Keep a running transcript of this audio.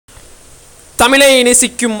தமிழை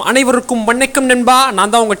நேசிக்கும் அனைவருக்கும் வணக்கம் நண்பா.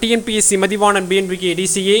 நான் தான் உங்கள் டிஎன்பிஎஸ்சி மதிவாணன் பிஎன்பிகே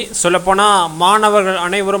டிசிஏ. சொல்லப்போனால் மாணவர்கள்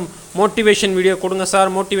அனைவரும் மோட்டிவேஷன் வீடியோ கொடுங்க சார்,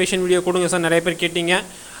 மோட்டிவேஷன் வீடியோ கொடுங்க சார் நிறைய பேர் கேட்டீங்க.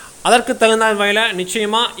 அதற்கு தகுந்த வகையில்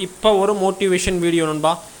நிச்சயமாக இப்போ ஒரு மோட்டிவேஷன் வீடியோ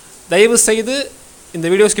நண்பா. தயவு செய்து இந்த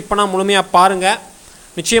வீடியோ ஸ்கிப் பண்ணால் முழுமையாக பாருங்கள்.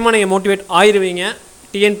 நிச்சயமாக நீங்கள் மோட்டிவேட் ஆயிடுவீங்க.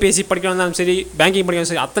 டிஎன்பிஎஸ்சி படிக்கணும் சரி, பேங்கிங்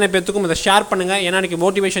படிக்கணும் சரி, அத்தனை பேர்த்துக்கும் இதை ஷேர் பண்ணுங்கள். ஏன்னா இன்றைக்கி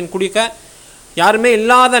மோட்டிவேஷன் குடிக்க யாருமே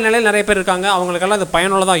இல்லாத நிலையில் நிறைய பேர் இருக்காங்க. அவங்களுக்கெல்லாம் அது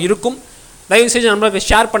பயனுள்ளதாக இருக்கும். தயவு செஞ்சு நம்மளுக்கு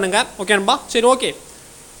ஷேர் பண்ணுங்கள். ஓகே நண்பா? சரி, ஓகே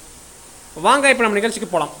வாங்க இப்போ நம்ம நிகழ்ச்சிக்கு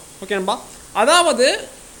போகலாம். ஓகே நண்பா? அதாவது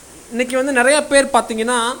இன்றைக்கி நிறைய பேர்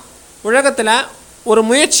பார்த்திங்கன்னா உலகத்தில் ஒரு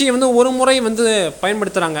முயற்சியை ஒரு முறை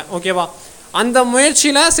பயன்படுத்துகிறாங்க. ஓகேவா? அந்த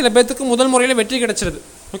முயற்சியில் சில பேர்த்துக்கு முதல் முறையில் வெற்றி கிடைச்சிருது.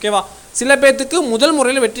 ஓகேவா? சில பேர்த்துக்கு முதல்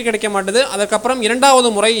முறையில் வெற்றி கிடைக்க மாட்டுது. அதுக்கப்புறம் இரண்டாவது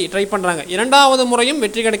முறை ட்ரை பண்ணுறாங்க, இரண்டாவது முறையும்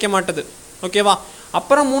வெற்றி கிடைக்க மாட்டுது. ஓகேவா?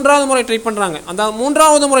 அப்புறம் மூன்றாவது முறை ட்ரை பண்ணுறாங்க. அந்த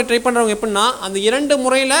மூன்றாவது முறை ட்ரை பண்ணுறவங்க எப்படின்னா, அந்த இரண்டு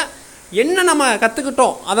முறையில் என்ன நம்ம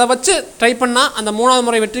கற்றுக்கிட்டோம் அதை வச்சு ட்ரை பண்ணால் அந்த மூணாவது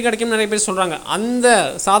முறை வெற்றி கிடைக்கும்னு நிறைய பேர் சொல்கிறாங்க. அந்த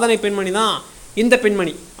சாதனை பெண்மணி தான் இந்த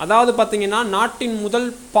பெண்மணி. அதாவது பார்த்திங்கன்னா நாட்டின் முதல்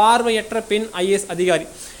பார்வையற்ற பெண் ஐஏஎஸ் அதிகாரி.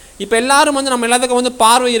 இப்போ எல்லோரும் நம்ம எல்லாத்துக்கும்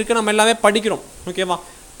பார்வை இருக்குது, நம்ம எல்லாமே படிக்கிறோம். ஓகேவா?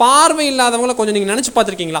 பார்வை இல்லாதவங்களை கொஞ்சம் நீங்கள் நினச்சி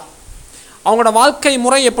பார்த்துருக்கீங்களா? அவங்களோட வாழ்க்கை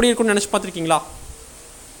முறை எப்படி இருக்குன்னு நினச்சி பார்த்துருக்கீங்களா?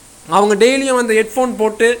 அவங்க டெய்லியும் ஹெட்ஃபோன்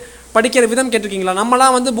போட்டு படிக்கிற விதம் கேட்டிருக்கீங்களா?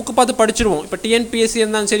 நம்மளாம் புக்கு பார்த்து படிச்சிருவோம். இப்போ டிஎன்பிஎஸ்சியாக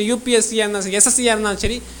இருந்தாலும் சரி, யூபிஎஸ்சியாக இருந்தாலும் சரி, எஸ்எஸ்சியாக இருந்தாலும்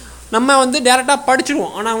சரி, நம்ம டேரெக்டாக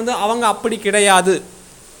படிச்சிடுவோம். ஆனால் அவங்க அப்படி கிடையாது.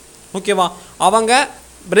 ஓகேவா? அவங்க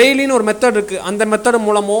பிரெய்லின்னு ஒரு மெத்தட் இருக்குது. அந்த மெத்தட்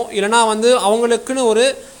மூலமோ இல்லைனா அவங்களுக்குன்னு ஒரு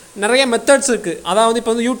நிறைய மெத்தட்ஸ் இருக்குது. அதாவது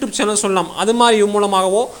இப்போ யூடியூப் சேனல் சொல்லலாம், அது மாதிரி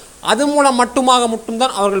மூலமாகவோ அது மூலம்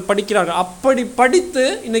மட்டும்தான் அவர்கள் படிக்கிறார்கள். அப்படி படித்து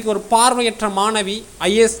இன்றைக்கி ஒரு பார்வையற்ற மாணவி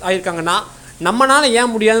ஐஏஎஸ் ஆகியிருக்காங்கன்னா நம்மளால்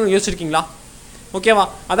ஏன் முடியாதுன்னு யோசிச்சிருக்கீங்களா? ஓகேவா?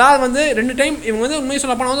 அதாவது 2 டைம் இவங்க உண்மையை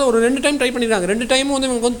சொல்ல போனால் ஒரு 2 டைம் ட்ரை பண்ணியிருக்காங்க. 2 டைமும்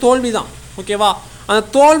இவங்க தோல்வி தான். ஓகேவா? அந்த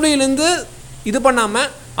தோல்வியிலேருந்து இது பண்ணாமல்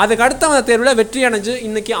அதுக்கு அடுத்த அந்த தேர்வில் வெற்றி அடைஞ்சு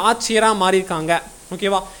இன்றைக்கி ஆட்சியராக மாறியிருக்காங்க.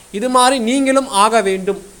 ஓகேவா? இது மாதிரி நீங்களும் ஆக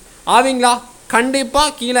வேண்டும். ஆவீங்களா?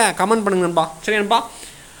 கண்டிப்பாக கீழே கமெண்ட் பண்ணுங்க நண்பா. சரி நண்பா?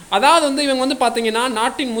 அதாவது இவங்க பார்த்தீங்கன்னா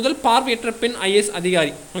நாட்டின் முதல் பார்வையற்ற பெண் ஐஏஎஸ்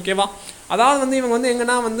அதிகாரி. ஓகேவா? அதாவது இவங்க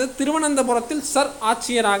எங்கன்னா திருவனந்தபுரத்தில் சர்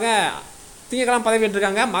ஆட்சியராக திங்கக்கிழமை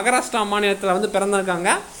பதவியேற்றிருக்காங்க. மகாராஷ்டிரா மாநிலத்தில்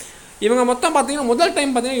பிறந்திருக்காங்க. இவங்க மொத்தம் பார்த்தீங்கன்னா முதல்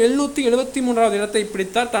டைம் பார்த்தீங்கன்னா 773வது இடத்தை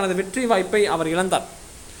பிடித்தார். தனது வெற்றி வாய்ப்பை அவர் இழந்தார்.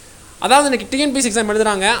 அதாவது இன்றைக்கி டிஎன்பிஎஸ்சி எக்ஸாம்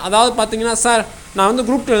எழுதுறாங்க. அதாவது பார்த்தீங்கன்னா சார் நான்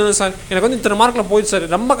குரூப் 2 எழுதுறேன் சார், எனக்கு இத்தனை மார்க்கில் போயிடுச்சு சார்,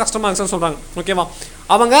 ரொம்ப கஷ்டமாக இருக்கு சார் சொல்கிறாங்க. ஓகேவா?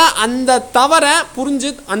 அவங்க அந்த தவறை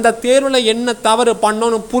புரிஞ்சு அந்த தேர்வில் என்ன தவறு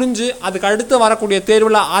பண்ணோன்னு புரிஞ்சு அதுக்கு அடுத்து வரக்கூடிய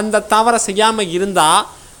தேர்வில் அந்த தவறை செய்யாமல் இருந்தால்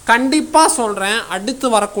கண்டிப்பாக சொல்கிறேன், அடுத்து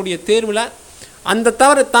வரக்கூடிய தேர்வில் அந்த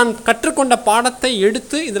தவறு தான் கற்றுக்கொண்ட பாடத்தை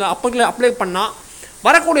எடுத்து இதில் அப்ளை பண்ணால்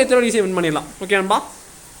வரக்கூடிய தேர்வு ஈஸியாக வின் பண்ணிடலாம். ஓகே நண்பா?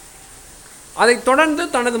 அதைத் தொடர்ந்து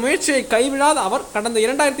தனது முயற்சியை கைவிடாத அவர் கடந்த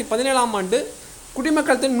 2017ஆம் ஆண்டு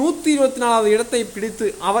குடிமக்களத்தில் 124வது இடத்தை பிடித்து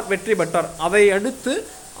அவர் வெற்றி பெற்றார். அதை அடுத்து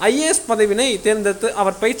ஐஏஎஸ் பதவியினை தேர்ந்தெடுத்து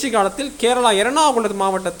அவர் பயிற்சி காலத்தில் கேரளா எர்ணாகுளம்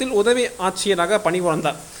மாவட்டத்தில் உதவி ஆட்சியராக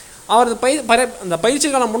பணிபுரிந்தார். அவர் அந்த பயிற்சி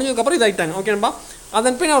காலம் முடிஞ்சதுக்கப்புறம் இதாகிட்டாங்க. ஓகே நண்பா?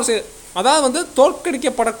 அதன் பின் அவர் அதாவது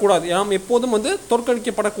தோற்கடிக்கப்படக்கூடாது. நாம் எப்போதும்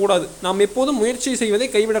தோற்கடிக்கப்படக்கூடாது. நாம் எப்போதும் முயற்சி செய்வதை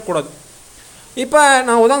கைவிடக்கூடாது. இப்போ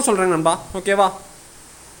நான் உதாரணம் சொல்கிறேன் நண்பா. ஓகேவா?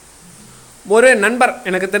 ஒரு நண்பர்,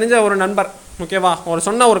 எனக்கு தெரிஞ்ச ஒரு நண்பர், ஓகேவா, ஒரு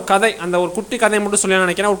சொன்ன ஒரு கதை, அந்த ஒரு குட்டி கதையை மட்டும் சொல்லி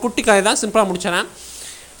நினைக்கிறேன். ஒரு குட்டி கதை தான், சிம்பிளாக முடிச்சிடறேன்.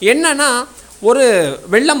 என்னென்னா, ஒரு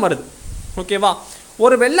வெள்ளம் வருது. ஓகேவா?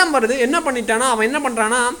 ஒரு வெள்ளம் வருது. என்ன பண்ணிட்டானா, அவன் என்ன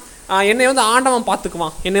பண்ணுறான்னா, என்னை ஆண்டவன்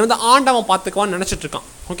பார்த்துக்குவான், என்னை ஆண்டவன் பார்த்துக்குவான்னு நினச்சிட்ருக்கான்.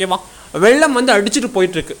 ஓகேவா? வெள்ளம் அடிச்சுட்டு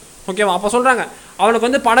போயிட்டுருக்கு. ஓகேவா? அப்போ சொல்கிறாங்க,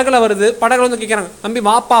 அவனுக்கு படகுல வருது. படகுல கேட்குறாங்க, தம்பி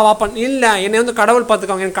வாப்பான்னு. இல்லை, என்னை கடவுள்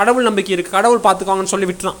பார்த்துக்குவாங்க, எனக்கு கடவுள் நம்பிக்கை இருக்குது, கடவுள் பார்த்துக்குவாங்கன்னு சொல்லி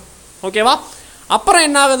விட்டுறான். ஓகேவா? அப்புறம்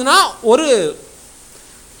என்ன ஆகுதுன்னா, ஒரு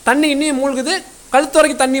தண்ணி இன்னும் மூழ்குது, கழுத்து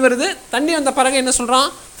வரைக்கும் தண்ணி வருது. தண்ணி வந்த பிறகு என்ன சொல்கிறான்,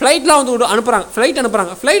 ஃப்ளைட்டில் அனுப்புகிறாங்க. ஃப்ளைட்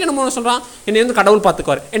அனுப்புன்னு சொல்கிறான், என்னை கடவுள்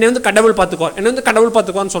பார்த்துக்குவார், என்னை கடவுள் பார்த்துக்குவார், என்னை கடவுள்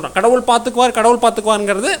பார்த்துக்குவார்னு சொல்கிறான். கடவுள்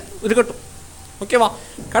பார்த்துக்குவாருங்கிறது இருக்கட்டும். ஓகேவா?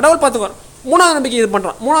 கடவுள் பார்த்துக்குவார். மூணாவது நம்பிக்கை இது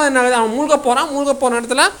பண்ணுறான். மூணாவது என்ன ஆகுது, அவன் மூழ்க போகிற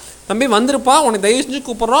இடத்துல, தம்பி வந்துருப்பா, உனக்கு தயவு செஞ்சு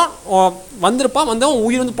கூப்பிட்றோம், வந்துருப்பா, அவன்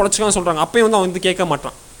உயிர் பொழைச்சிக்கான்னு சொல்கிறாங்க. அப்பயும் அவன் கேட்க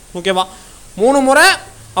மாட்டான். ஓகேவா? 3 முறை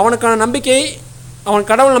அவனுக்கான நம்பிக்கை, அவன்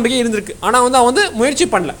கடவுள் நம்பிக்கை இருந்திருக்கு. ஆனால் அவன் முயற்சி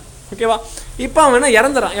பண்ணல. ஓகேவா? இப்போ அவன்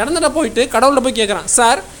இறந்துட போயிட்டு கடவுளில் போய் கேட்குறான்,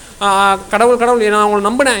 சார் கடவுள் நான் அவங்களை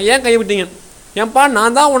நம்பினேன், ஏன் கைவிட்டீங்க? ஏன்பா,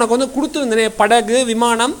 நான் தான் உனக்கு கொடுத்துருந்தேனே படகு,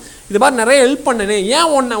 விமானம், இது மாதிரி நிறைய ஹெல்ப் பண்ணனே,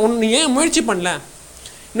 நீ ஏன் முயற்சி பண்ணல?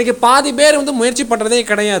 இன்றைக்கி பாதி பேர் முயற்சி பண்ணுறதே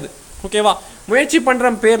கிடையாது. ஓகேவா? முயற்சி பண்ணுற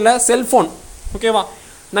பேரில் செல்ஃபோன். ஓகேவா?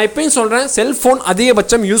 நான் இப்போயும் சொல்கிறேன், செல்ஃபோன்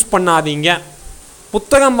அதிகபட்சம் யூஸ் பண்ணாதீங்க.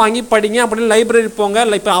 புத்தகம் வாங்கி படிங்க. அப்படின்னு லைப்ரரி போங்க.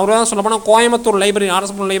 இப்போ அவர் தான் சொல்ல போனால் கோயம்புத்தூர் லைப்ரரி,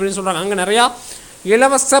 அரசு லைப்ரரின்னு சொல்கிறாங்க. அங்கே நிறையா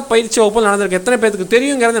இலவச பயிற்சி வகுப்புகள் நடந்திருக்கு. எத்தனை பேருக்கு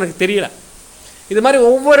தெரியுங்கிறது எனக்கு தெரியல. இது மாதிரி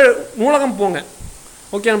ஒவ்வொரு நூலகம் போங்க,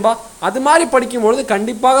 ஓகே நண்பா. அது மாதிரி படிக்கும்பொழுது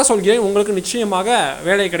கண்டிப்பாக சொல்கிறேன் உங்களுக்கு நிச்சயமாக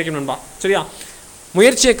வேலை கிடைக்கும் நண்பா. சரியா?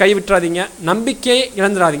 முயற்சியை கைவிட்டுறாதீங்க, நம்பிக்கையை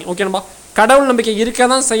இழந்துடாதீங்க. ஓகே நண்பா. கடவுள் நம்பிக்கை இருக்க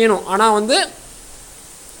தான் செய்யணும், ஆனால் வந்து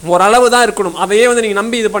ஓரளவு தான் இருக்கணும். அதையே வந்து நீங்கள்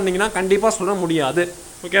நம்பி இது பண்ணிங்கன்னா கண்டிப்பாக சொல்ல முடியாது.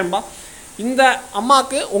 ஓகே நண்பா. இந்த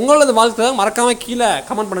அம்மாவுக்கு உங்களது வாழ்த்துக்களை மறக்காமல் கீழே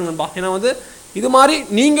கமெண்ட் பண்ணுங்க நண்பா. ஏன்னா வந்து இது மாதிரி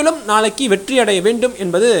நீங்களும் நாளைக்கு வெற்றி அடைய வேண்டும்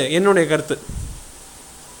என்பது என்னுடைய கருத்து.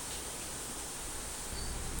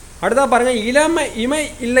 அடுத்தா பாருங்கள், இமை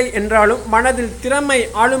இல்லை என்றாலும் மனதில் திறமை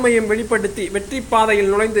ஆளுமையும் வெளிப்படுத்தி வெற்றி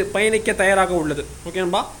பாதையில் நுழைந்து பயணிக்க தயாராக உள்ளது. ஓகே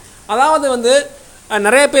நண்பா. அதாவது வந்து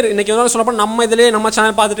நிறைய பேர் இன்றைக்கி எதாவது சொல்லப்போ நம்ம இதிலே நம்ம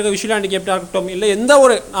சேனல் பார்த்துட்டு இருக்க விஷயம் இன்றைக்கி எப்படி இருக்கட்டும் இல்லை எந்த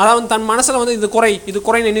ஒரு அதாவது தன் மனசில் வந்து இது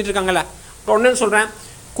குறைன்னு எண்ணிட்டு இருக்காங்கல்ல. இப்போ ஒன்று சொல்கிறேன்,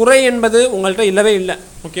 குறை என்பது உங்கள்கிட்ட இல்லவே இல்லை.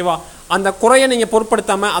 ஓகேவா? அந்த குறையை நீங்கள்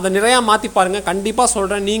பொருட்படுத்தாமல் அதை நிறையா மாற்றி பாருங்கள். கண்டிப்பாக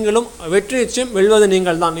சொல்கிறேன், நீங்களும் வெற்றி நிச்சயம் வெல்வது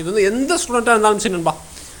நீங்கள் தான். இது வந்து எந்த ஸ்டூடெண்ட்டாக இருந்தாலும் சரி நண்பா.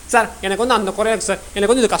 சார் எனக்கு வந்து அந்த குறையாக இருக்குது சார்,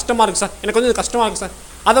 எனக்கு வந்து இது கஷ்டமாக இருக்குது சார், எனக்கு வந்து இது கஷ்டமாக இருக்குது சார்,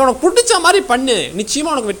 அதை உனக்கு பிடிச்ச மாதிரி பண்ணு,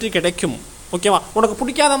 நிச்சயமாக உனக்கு வெற்றி கிடைக்கும். ஓகேவா? உனக்கு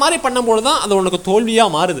பிடிக்காத மாதிரி பண்ணும்போது தான் அது உனக்கு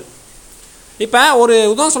தோல்வியாக மாறுது. இப்போ ஒரு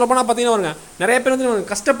உதாரணம் சொல்ல போனால் பார்த்தீங்கன்னா வருங்க, நிறைய பேர் வந்து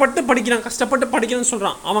கஷ்டப்பட்டு படிக்கிறேன்னு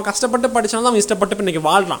சொல்கிறான். அவன் கஷ்டப்பட்டு படித்தாலும் அவன் இஷ்டப்பட்டு இன்றைக்கி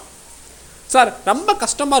வாழ்கிறான். சார் ரொம்ப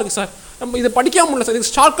கஷ்டமாக இருக்குது சார், நம்ம இதை படிக்க முடியல சார்,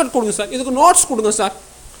 இதுக்கு ஷார்ட்கட் கொடுங்க சார், இதுக்கு நோட்ஸ் கொடுங்க சார்,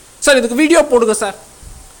 சார் இதுக்கு வீடியோ போடுங்க சார்,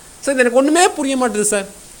 சார் இது எனக்கு ஒன்றுமே புரிய மாட்டேது சார்,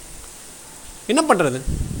 என்ன பண்ணுறது?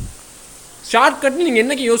 ஷார்ட்கட்னு நீங்கள்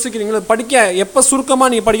என்றைக்கு யோசிக்கிறீங்களோ, படிக்க எப்போ சுருக்கமாக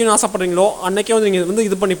நீங்கள் படிக்கணும்னு ஆசைப்படுறீங்களோ அன்றைக்கே வந்து நீங்கள் வந்து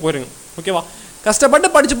இது பண்ணி போயிருங்க. ஓகேவா? கஷ்டப்பட்டு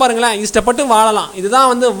படித்து பாருங்களேன், இஷ்டப்பட்டு வாழலாம். இதுதான்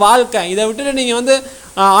வந்து வாழ்க்கை. இதை விட்டுட்டு நீங்கள் வந்து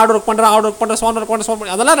ஹார்ட் ஒர்க் பண்ணுற சோன்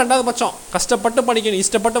அதெல்லாம் ரெண்டாவது பட்சம். கஷ்டப்பட்டு படிக்கணும்,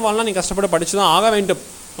 இஷ்டப்பட்டு வாழலாம், நீங்கள் கஷ்டப்பட்டு படித்து தான் ஆக வேண்டும்.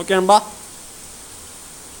 ஓகே நண்பா.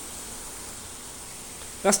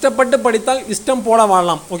 கஷ்டப்பட்டு படித்தால் இஷ்டம் போல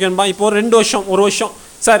வாழலாம். ஓகே நண்பா. இப்போ 2 வருஷம் 1 வருஷம்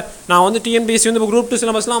சார் நான் வந்து டிஎன்பிஎஸ்சி வந்து இப்போ குரூப் 2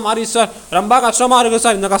 சிலபஸ்லாம் மாறி சார் ரொம்ப கஷ்டமாக இருக்குது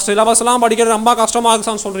சார், இந்த சிலபஸ்லாம் படிக்கிறது ரொம்ப கஷ்டமாக இருக்குது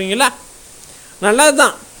சார் சொல்கிறீங்களா? நல்லது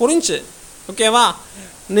தான், புரிஞ்சு. ஓகேவா?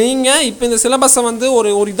 நீங்கள் இப்போ இந்த சிலபஸை வந்து ஒரு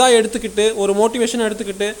இதாக எடுத்துக்கிட்டு ஒரு மோட்டிவேஷன்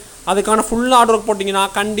எடுத்துக்கிட்டு அதுக்கான ஃபுல் ஹார்ட் ஒர்க் போட்டிங்கன்னா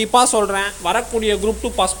கண்டிப்பாக சொல்கிறேன் வரக்கூடிய குரூப்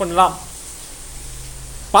 2 பாஸ் பண்ணலாம்.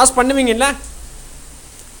 பாஸ் பண்ணுவீங்கல்ல?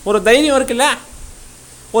 ஒரு தைரியம் இருக்குல்ல?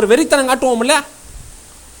 ஒரு வெறித்தனம் காட்டுவோம்ல?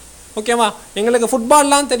 ஓகேவா? எங்களுக்கு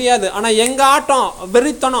ஃபுட்பால்லாம் தெரியாது, ஆனால் எங்கள் ஆட்டம்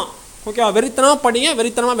வெறித்தனம். ஓகேவா? வெறித்தனமாக படிங்க,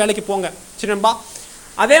 வெறித்தனமாக வேலைக்கு போங்க. சரி நண்பா.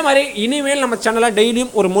 அதே மாதிரி இனிமேல் நம்ம சேனலில்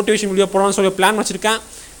டெய்லியும் ஒரு மோட்டிவேஷன் வீடியோ போடணும்னு சொல்லி பிளான் வச்சுருக்கேன்.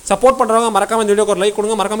 சப்போர்ட் பண்ணுறவங்க மறக்காமல் இந்த வீடியோக்கு ஒரு லைக்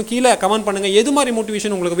கொடுங்க, மறக்காமல் கீழே கமெண்ட் பண்ணுங்கள் எது மாதிரி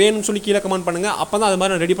மோட்டிவேஷன் உங்களுக்கு வேணும்னு சொல்லி கீழே கமெண்ட் பண்ணுங்கள். அப்போ தான் அது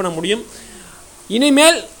மாதிரி நான் ரெடி பண்ண முடியும்.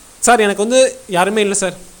 இனிமேல் சார் எனக்கு வந்து யாருமே இல்லை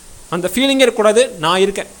சார் அந்த ஃபீலிங்கே இருக்கக்கூடாது, நான்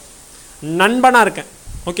இருக்கேன், நண்பனாக இருக்கேன்.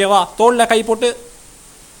 ஓகேவா? தோளில் கை போட்டு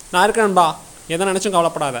நான் இருக்கேன் நண்பா, எதை நினச்சும்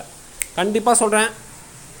கவலைப்படாத. கண்டிப்பாக சொல்கிறேன்,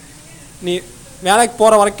 நீ வேலைக்கு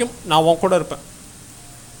போகிற வரைக்கும் நான் உன் கூட இருப்பேன்.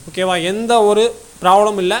 ஓகேவா? எந்த ஒரு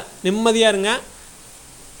ப்ராப்ளமும் இல்லை, நிம்மதியாக இருங்க.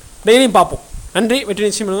 டெய்லியும் பார்ப்போம். நன்றி. வெற்றி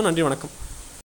நிச்சயம். நன்றி. வணக்கம்.